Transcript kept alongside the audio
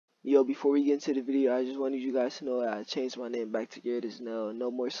Yo, before we get into the video, I just wanted you guys to know that I changed my name back to GaryTheZnail. No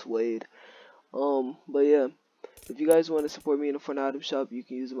more Suede. But yeah, if you guys want to support me in the Fortnite item shop, you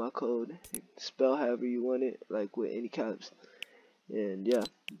can use my code. Spell however you want it, like with any caps. And yeah,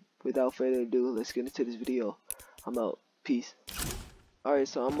 without further ado, let's get into this video. I'm out. Peace. Alright,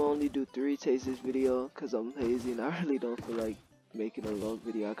 so I'm gonna only do 3 takes this video because I'm lazy and I really don't feel like making a long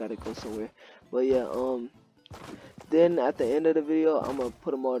video. I gotta go somewhere. But yeah, then at the end of the video, I'm gonna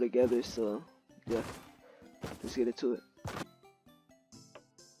put them all together. So yeah, let's get into it.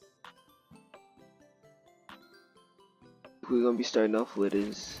 We're gonna be starting off with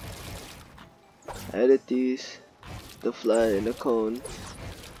is edit these, the flat and the cone,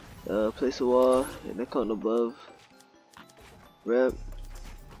 place a wall and the cone above, ramp,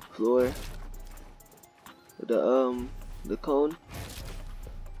 floor, the cone,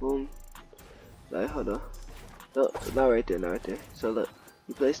 boom. Like, hold on, no, not right there, not right there. So look,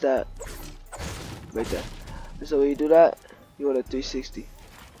 you place that right there. And so when you do that, you want a 360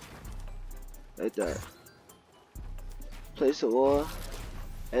 like that. Place a wall,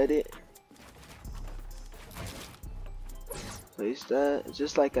 edit, place that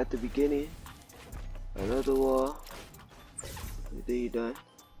just like at the beginning, another wall, and then you're done.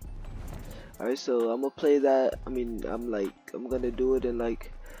 Alright, so I'm gonna play that. I'm gonna do it in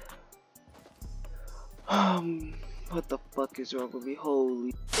like what the fuck is wrong with me?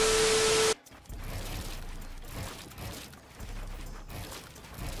 Holy.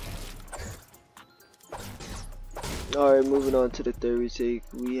 Alright, moving on to the third retake.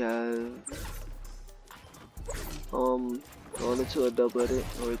 We have going into a double edit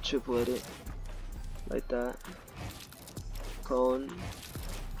or a triple edit like that. Cone,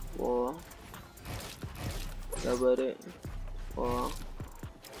 wall, double edit, wall,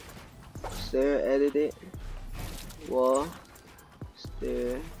 stair, edit it, wall,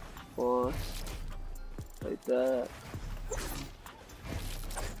 stair, wall, like that,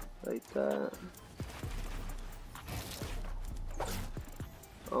 like that.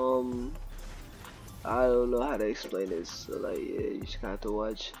 I don't know how to explain this, so like, yeah, you just have to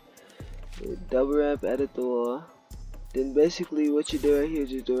watch. Double ramp, edit the wall. Then basically what you do right here,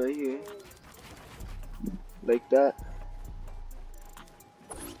 just do right here, like that.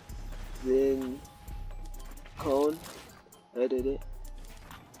 Then cone, edit it.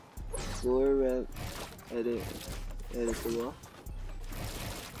 Floor ramp, edit the wall.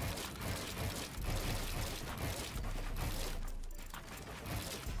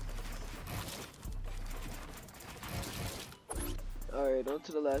 Alright, on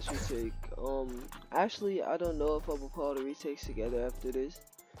to the last retake. Actually, I don't know if I will put all the retakes together after this,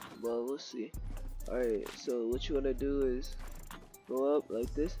 but we'll see. Alright, so what you want to do is go up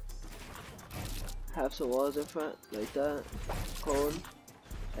like this, have some walls in front like that, cone,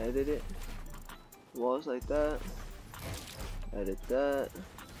 edit it, walls like that, edit that,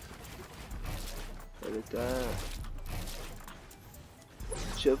 edit that,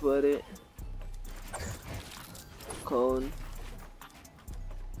 triple edit, cone,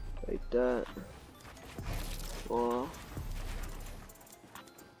 like that, wall,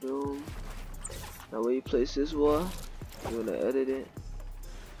 boom. Now when you place this wall, you're gonna edit it,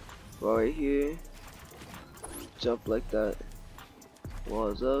 right here, jump like that,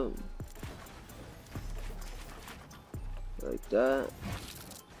 walls up, like that,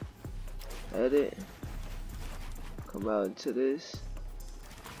 edit, come out into this,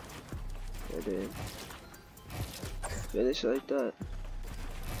 and then finish like that.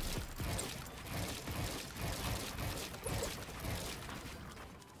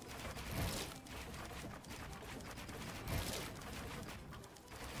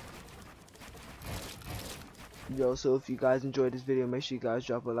 Yo, so if you guys enjoyed this video, make sure you guys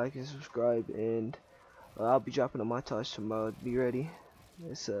drop a like and subscribe, and I'll be dropping a montage tomorrow. Be ready.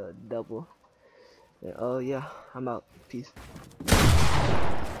 It's a double. And yeah, I'm out. Peace.